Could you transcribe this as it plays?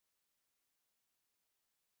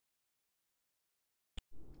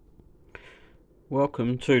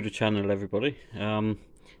Welcome to the channel, everybody.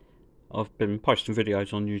 I've been posting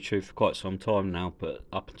videos on YouTube for quite some time now, but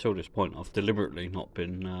up until this point I've deliberately not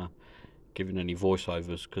been giving any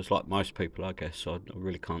voiceovers, because like most people I guess I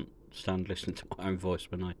really can't stand listening to my own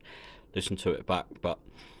voice when I listen to it back. But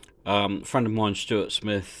a friend of mine, Stuart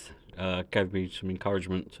Smith, gave me some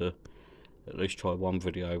encouragement to at least try one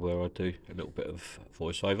video where I do a little bit of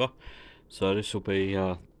voiceover. So this will be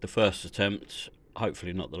the first attempt,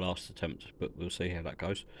 hopefully not the last attempt, but we'll see how that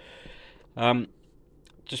goes.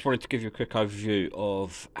 Just wanted to give you a quick overview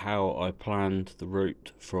of how I planned the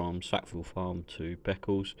route from Sackville Farm to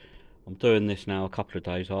Beccles. I'm doing this now a couple of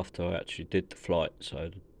days after I actually did the flight,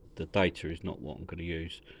 so the data is not what I'm going to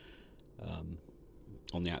use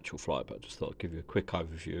on the actual flight, but I just thought I'd give you a quick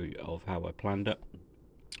overview of how I planned it,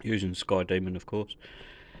 using skydiving of course.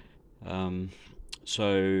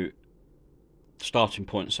 So starting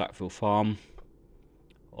point at Sackville Farm,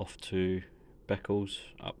 off to Beccles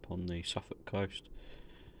up on the Suffolk coast.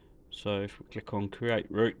 So if we click on create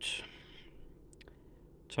route,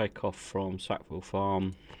 take off from Sackville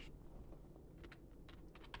Farm,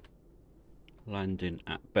 landing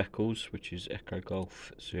at Beccles, which is Echo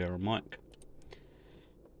Golf Sierra Mike,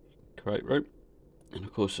 create route, and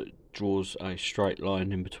of course it draws a straight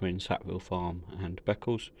line in between Sackville Farm and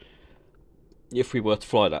Beccles. If we were to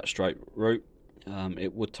fly that straight route,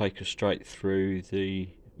 it would take us straight through the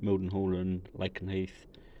Mildenhall and Lakenheath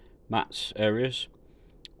mats areas,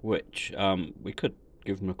 which we could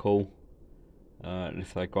give them a call, and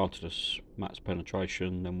if they granted us mats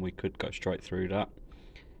penetration, then we could go straight through that.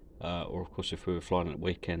 Or of course, if we were flying at the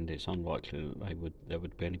weekend, it's unlikely that there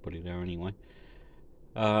would be anybody there anyway.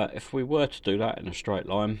 If we were to do that in a straight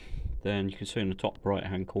line, then you can see in the top right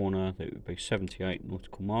hand corner that it would be 78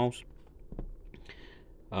 nautical miles.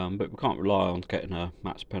 But we can't rely on getting a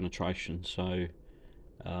mats penetration, so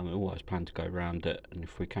we always plan to go around it, and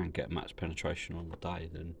if we can get mats penetration on the day,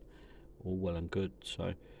 then all well and good.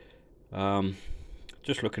 So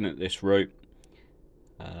just looking at this route,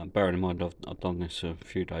 bearing in mind I've done this a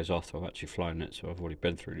few days after I've actually flown it, so I've already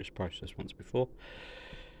been through this process once before.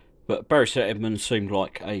 But St Edmunds seemed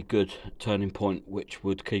like a good turning point, which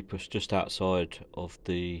would keep us just outside of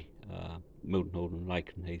the Mildenhall and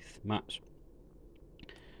Lakenheath mats.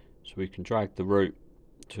 So we can drag the route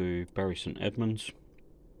to St Edmunds.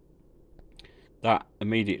 That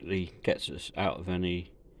immediately gets us out of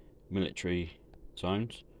any military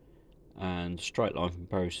zones, and a straight line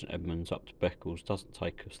from St Edmunds up to Beccles doesn't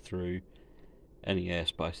take us through any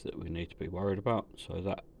airspace that we need to be worried about, so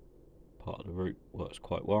that part of the route works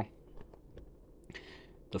quite well.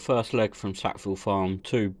 The first leg from Sackville Farm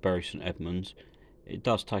to St Edmunds, it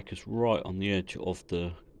does take us right on the edge of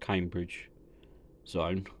the Cambridge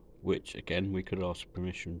zone, which again we could ask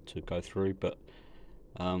permission to go through, but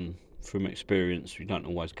from experience you don't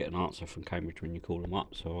always get an answer from Cambridge when you call them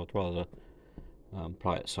up, so I'd rather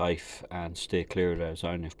play it safe and steer clear of their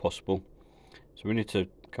zone if possible. So we need to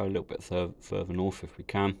go a little bit further north if we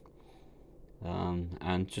can,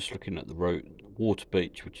 and just looking at the route,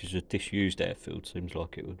 Waterbeach, which is a disused airfield, seems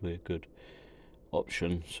like it would be a good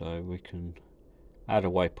option, so we can add a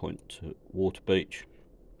waypoint to Waterbeach.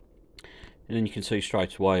 And then you can see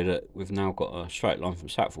straight away that we've now got a straight line from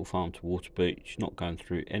Sackville Farm to Waterbeach, not going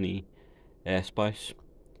through any airspace.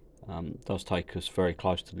 It does take us very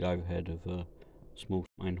close to the overhead of a small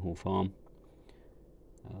Mildenhall farm.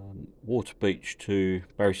 Waterbeach to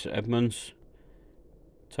St Edmunds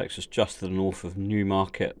takes us just to the north of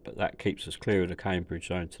Newmarket, but that keeps us clear of the Cambridge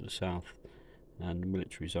zone to the south and the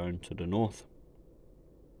military zone to the north.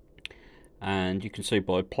 And you can see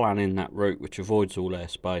by planning that route, which avoids all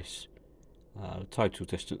airspace, the total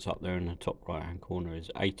distance up there in the top right hand corner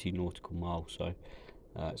is 80 nautical miles, so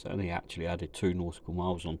it's only actually added 2 nautical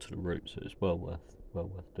miles onto the route, so it's well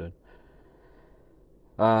worth doing.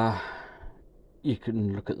 You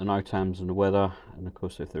can look at the NOTAMs and the weather, and of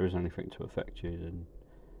course if there is anything to affect you, then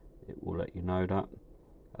it will let you know that.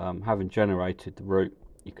 Having generated the route,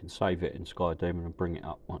 you can save it in skydiving and bring it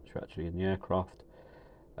up once you're actually in the aircraft.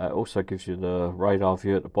 It also gives you the radar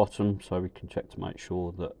view at the bottom, so we can check to make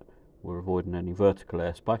sure that we're avoiding any vertical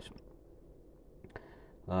airspace.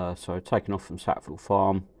 So taking off from Sackville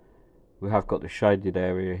Farm, we have got the shaded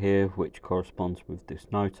area here which corresponds with this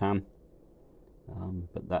NOTAM,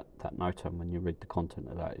 but that NOTAM, when you read the content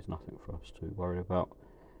of that, is nothing for us to worry about.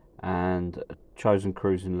 And a chosen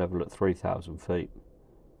cruising level at 3,000 feet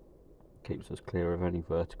keeps us clear of any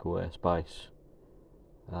vertical airspace,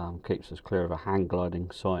 keeps us clear of a hang gliding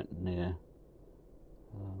site near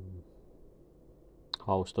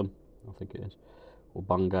Lowestoft, I think it is, or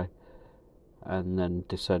Bungay, and then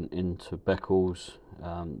descent into Beccles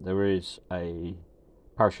There is a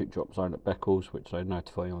parachute drop zone at Beccles, which they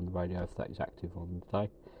notify you on the radio if that is active on the day.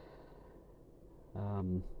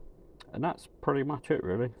 And that's pretty much it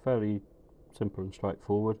really, fairly simple and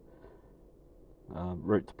straightforward.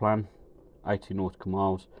 Route to plan, 80 nautical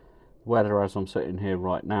miles. The weather as I'm sitting here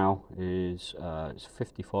right now is it's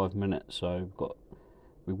 55 minutes, so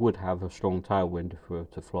we would have a strong tailwind if we were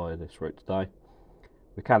to fly this route today.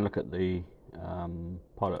 We can look at the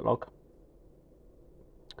pilot log,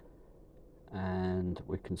 and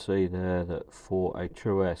we can see there that for a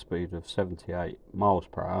true airspeed of 78 miles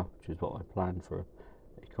per hour, which is what I planned for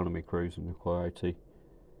economy cruise in the Coyote,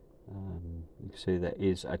 you can see there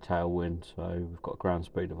is a tailwind, so we've got a ground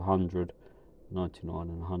speed of 100, 99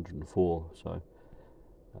 and 104, so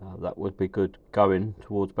that would be good going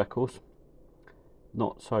towards Beccles.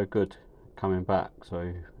 Not so good coming back,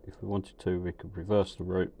 so if we wanted to we could reverse the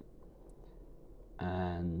route,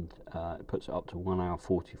 and it puts it up to 1 hour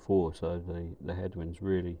 44, so the headwind's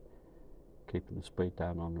really keeping the speed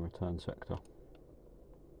down on the return sector.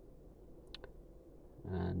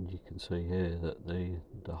 And you can see here that the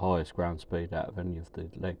highest ground speed out of any of the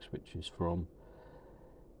legs, which is from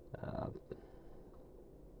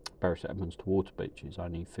St Edmunds to Waterbeach, is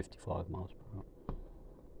only 55 miles per hour.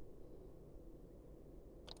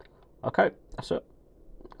 Okay, that's it.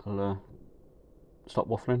 I'll stop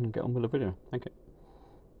waffling and get on with the video. Thank you.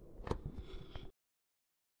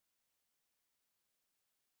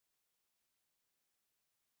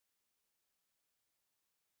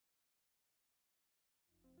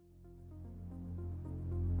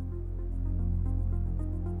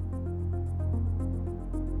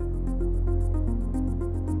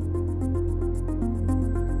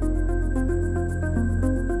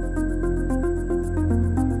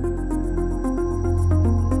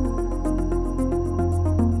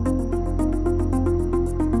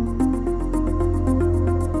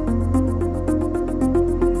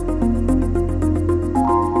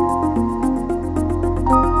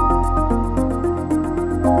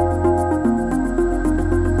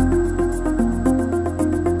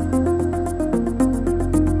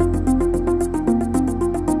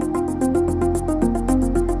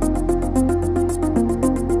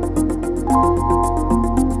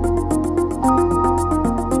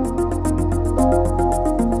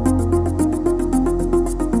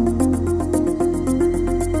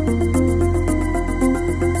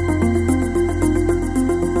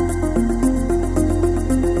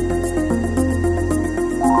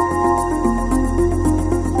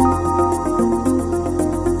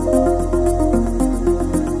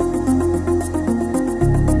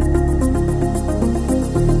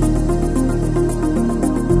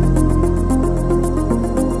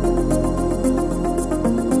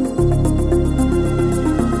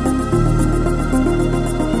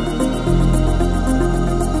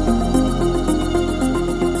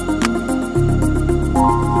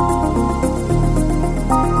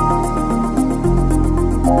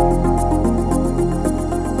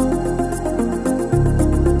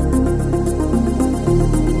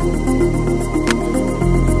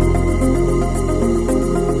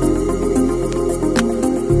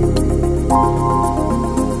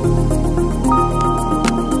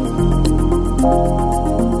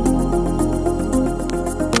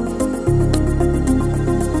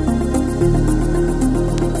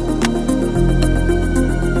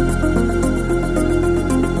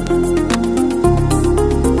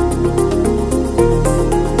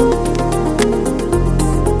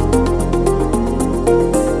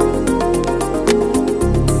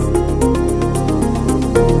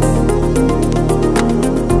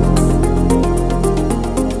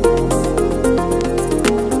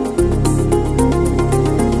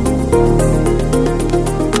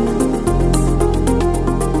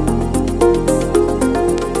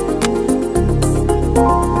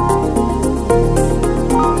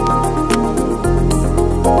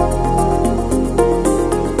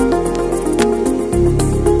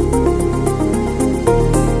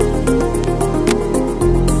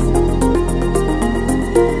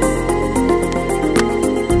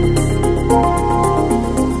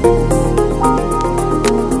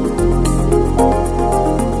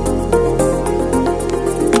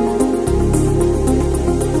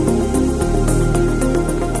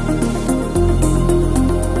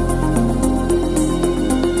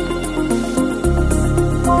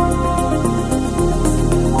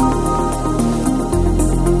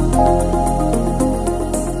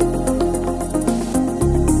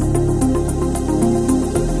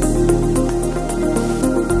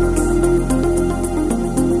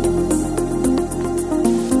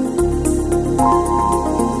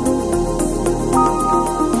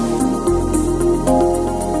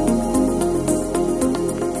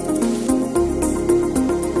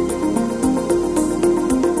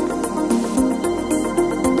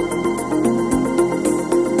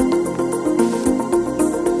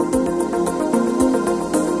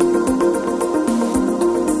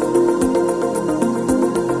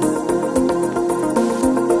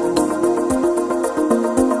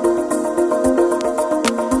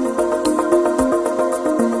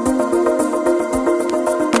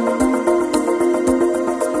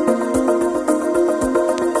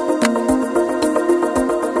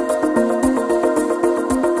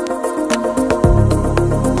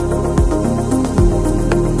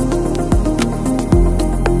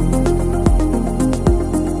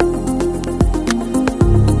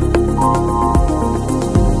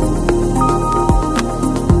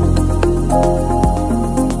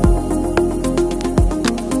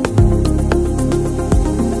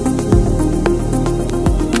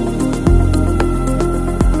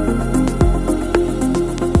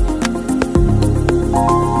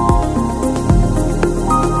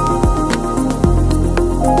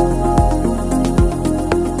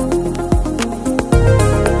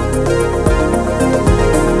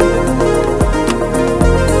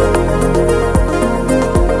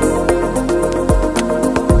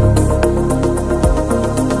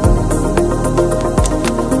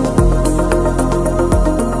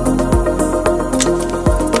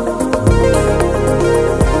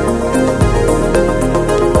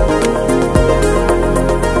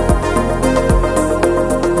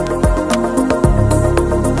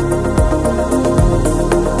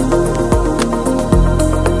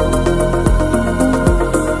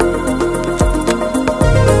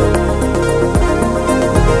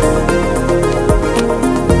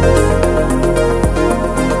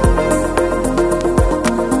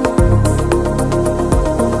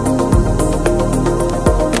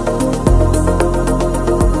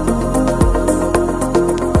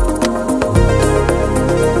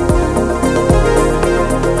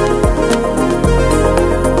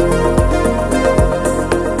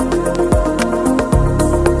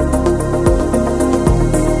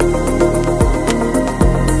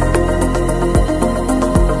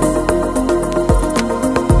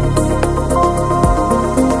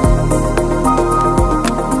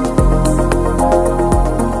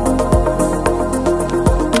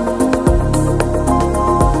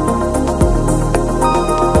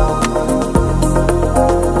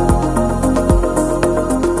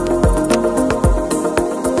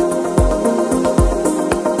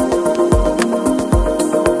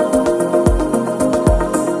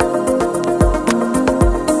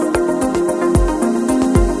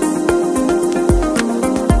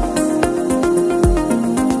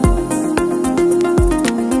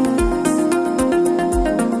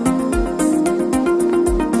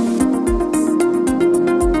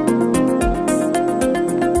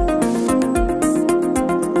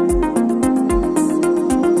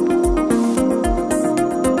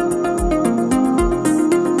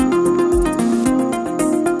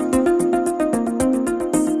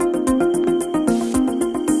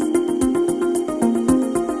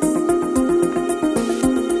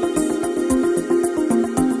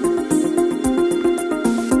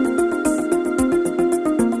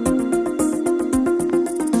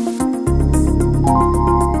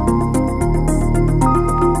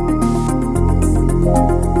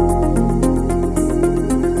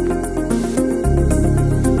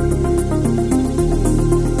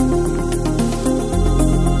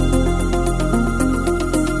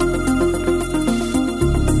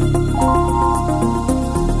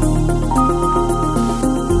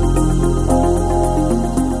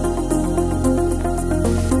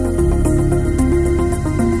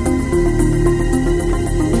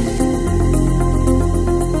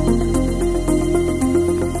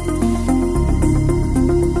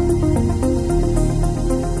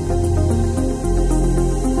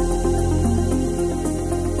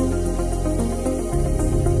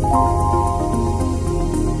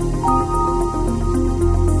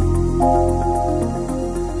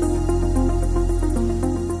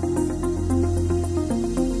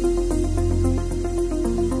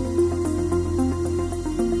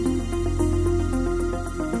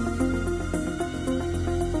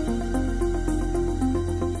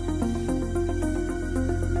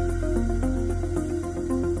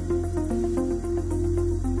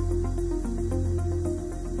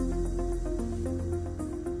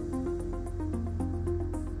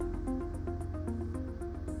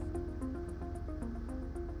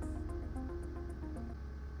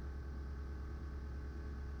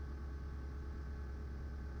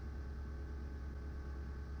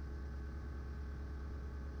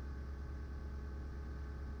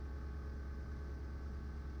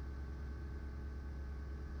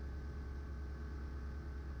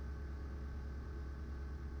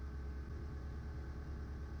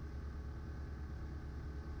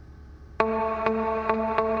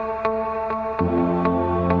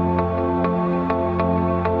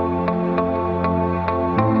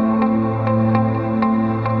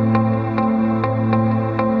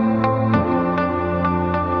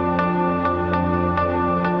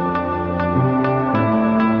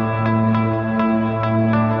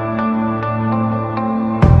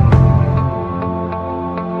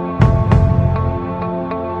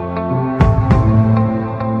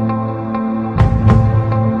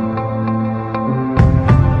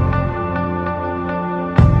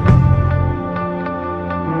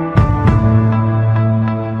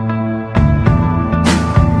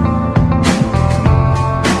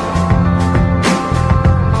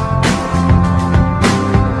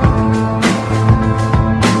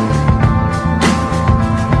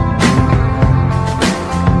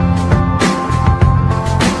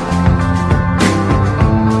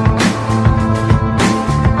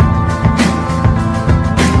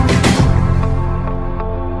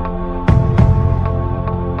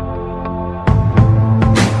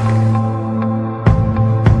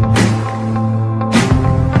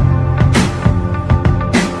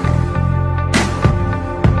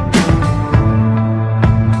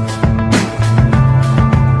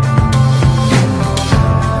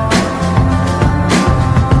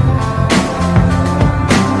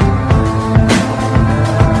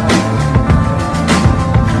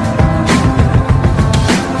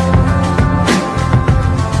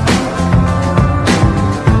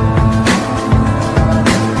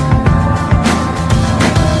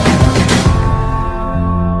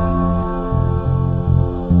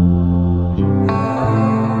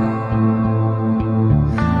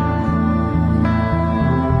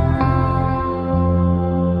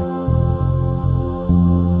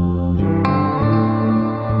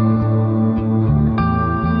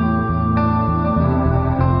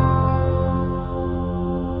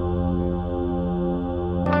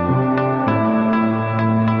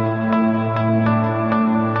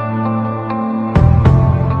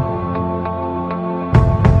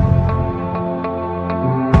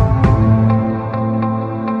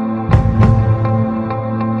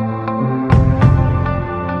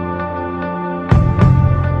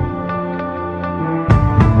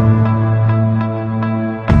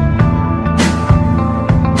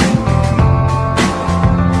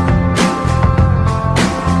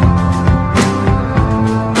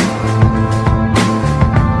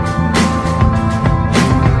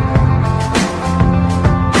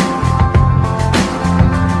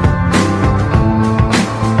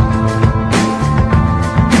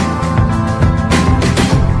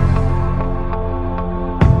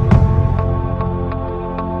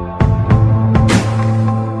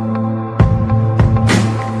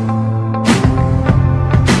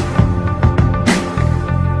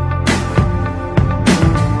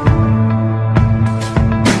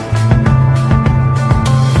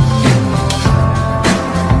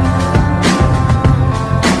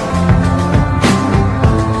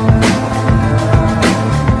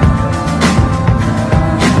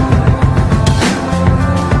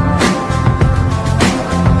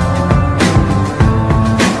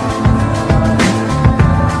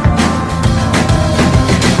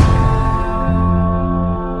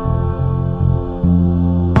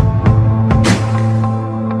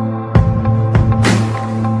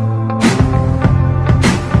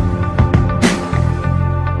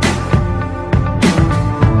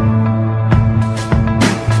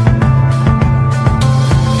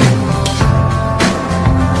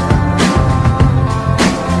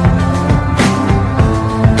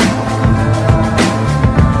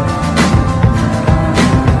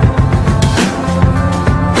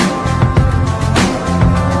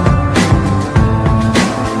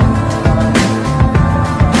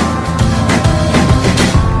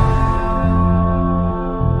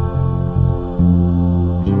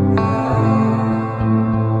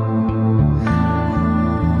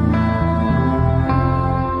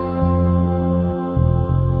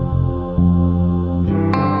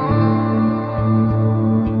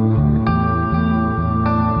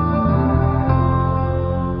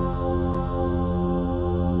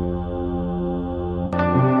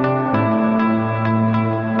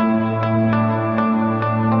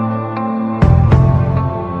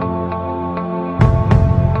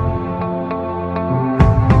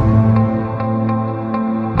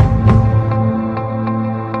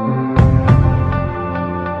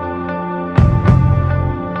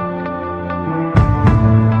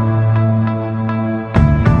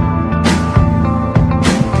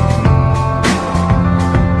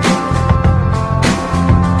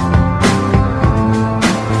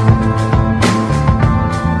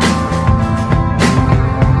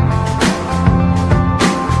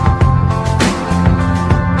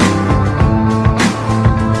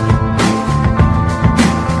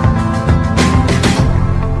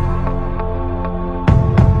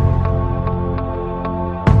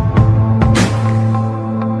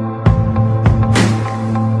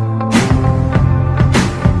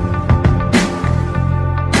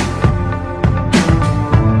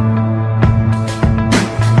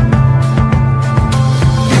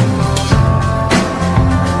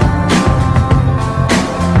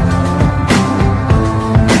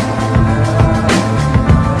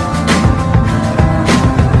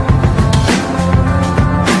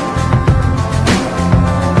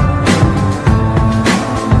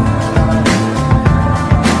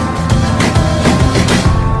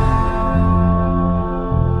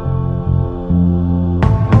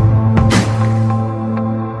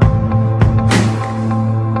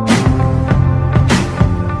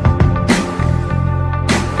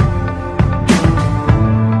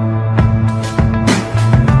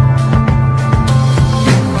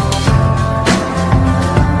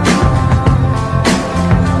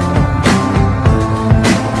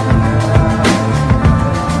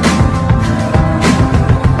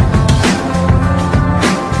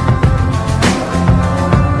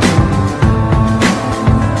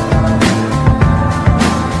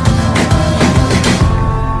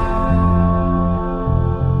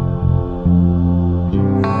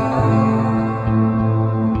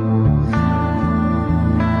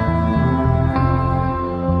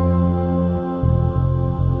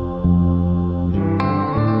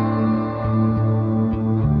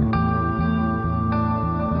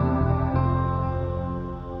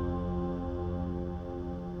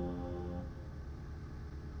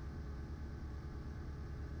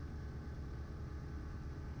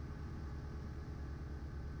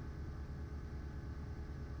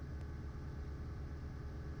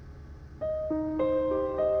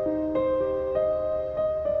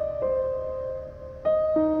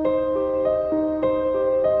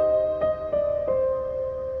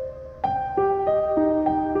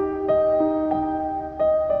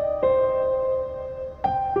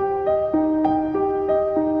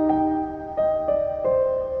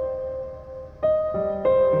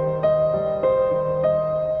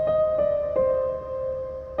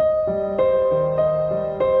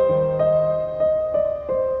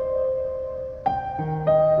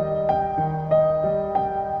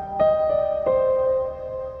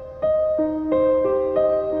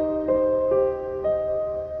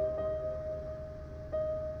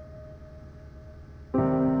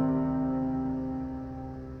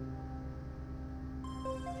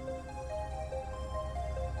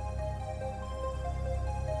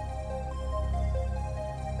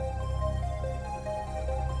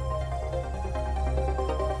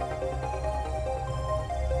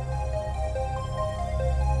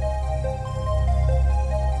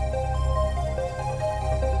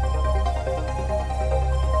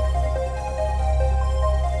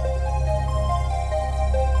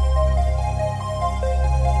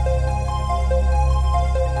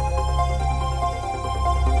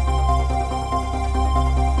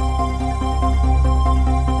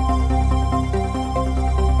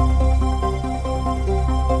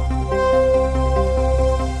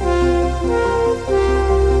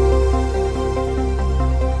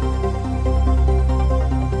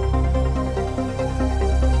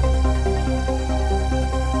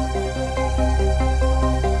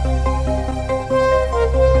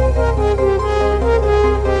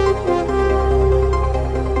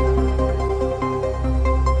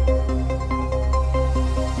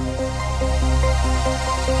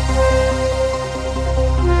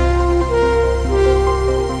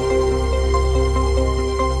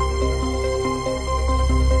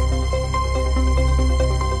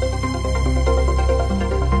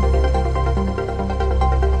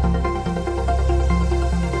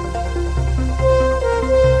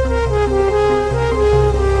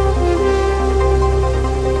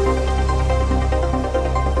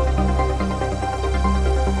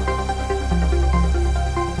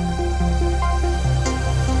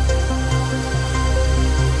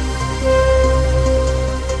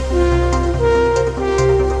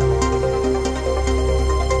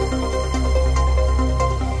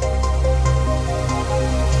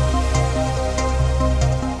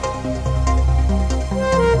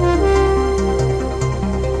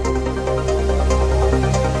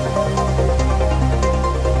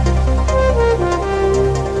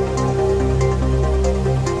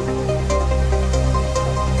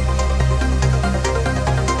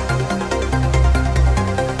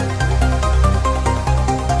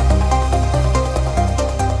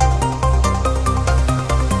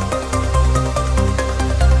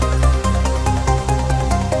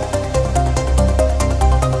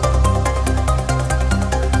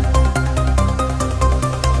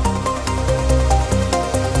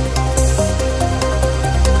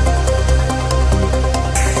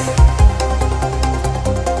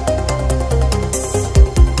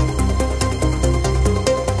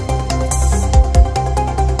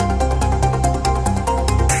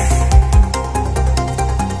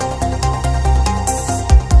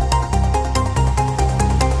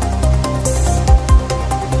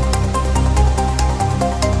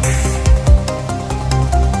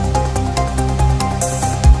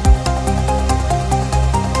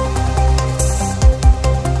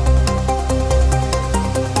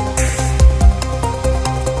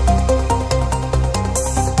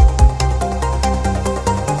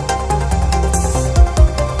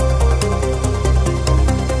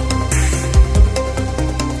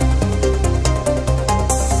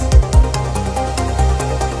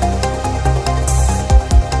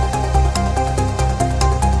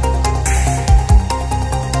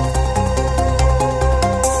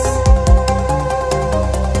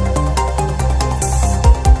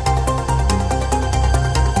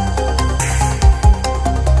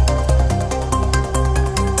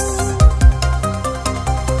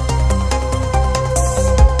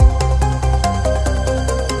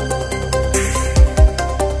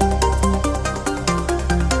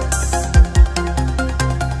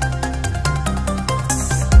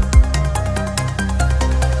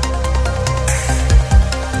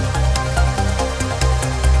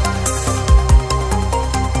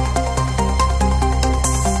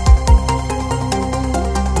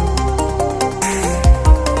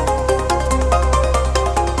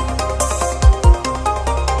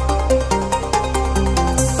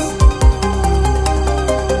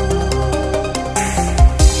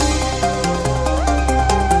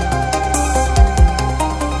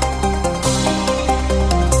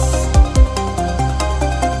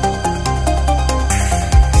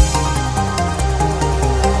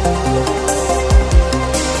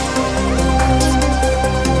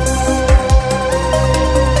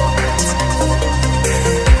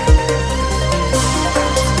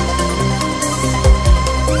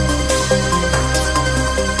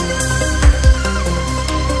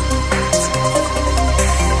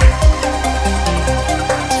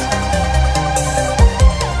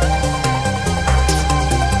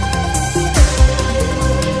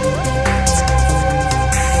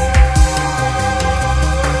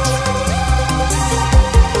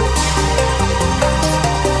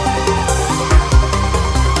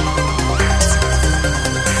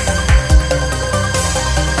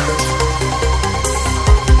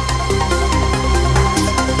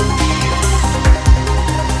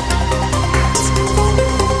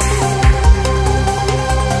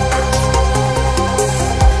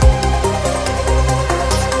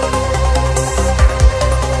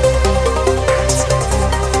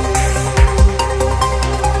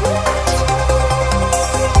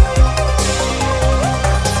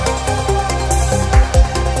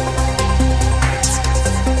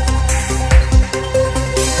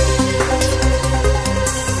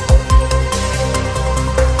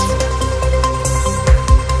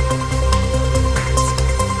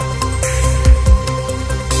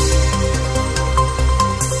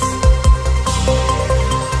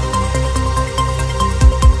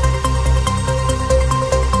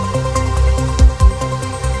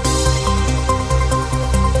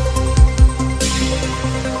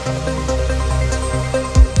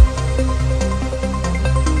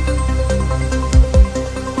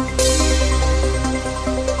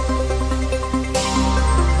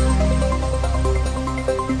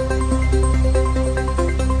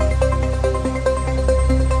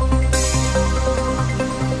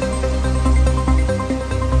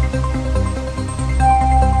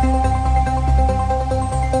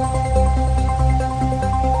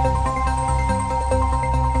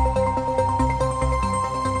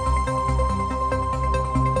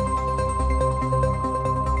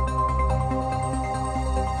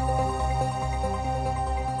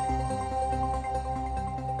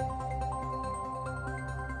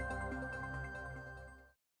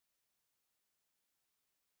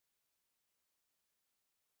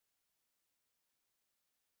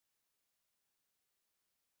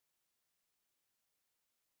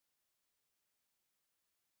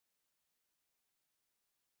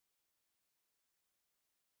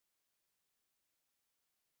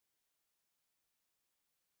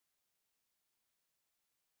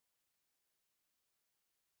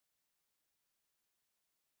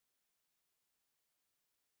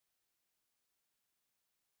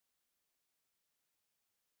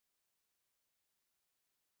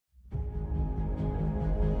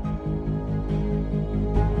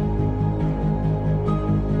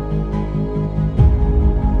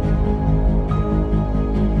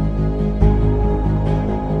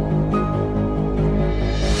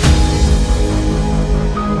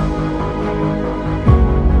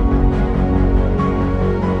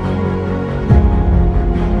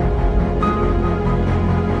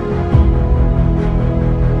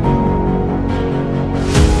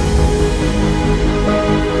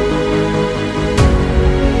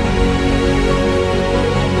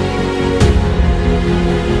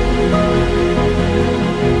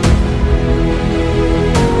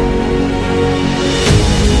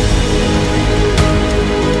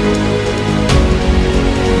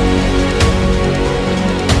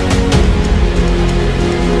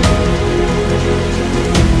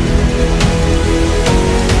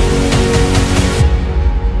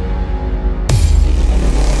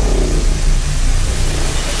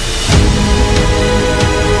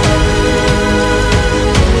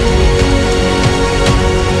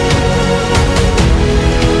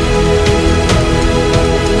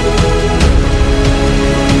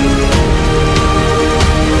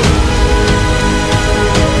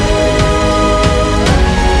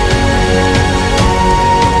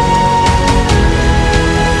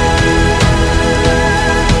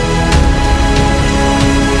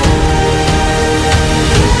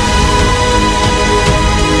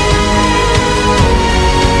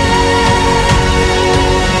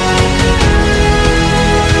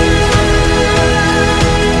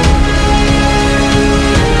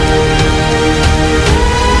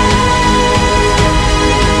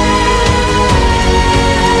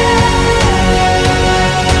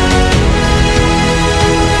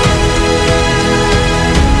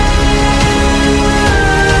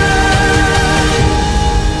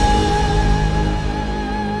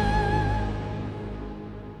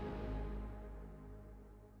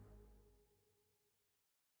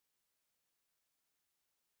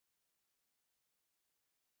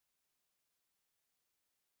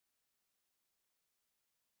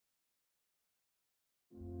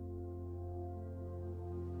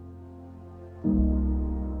 you.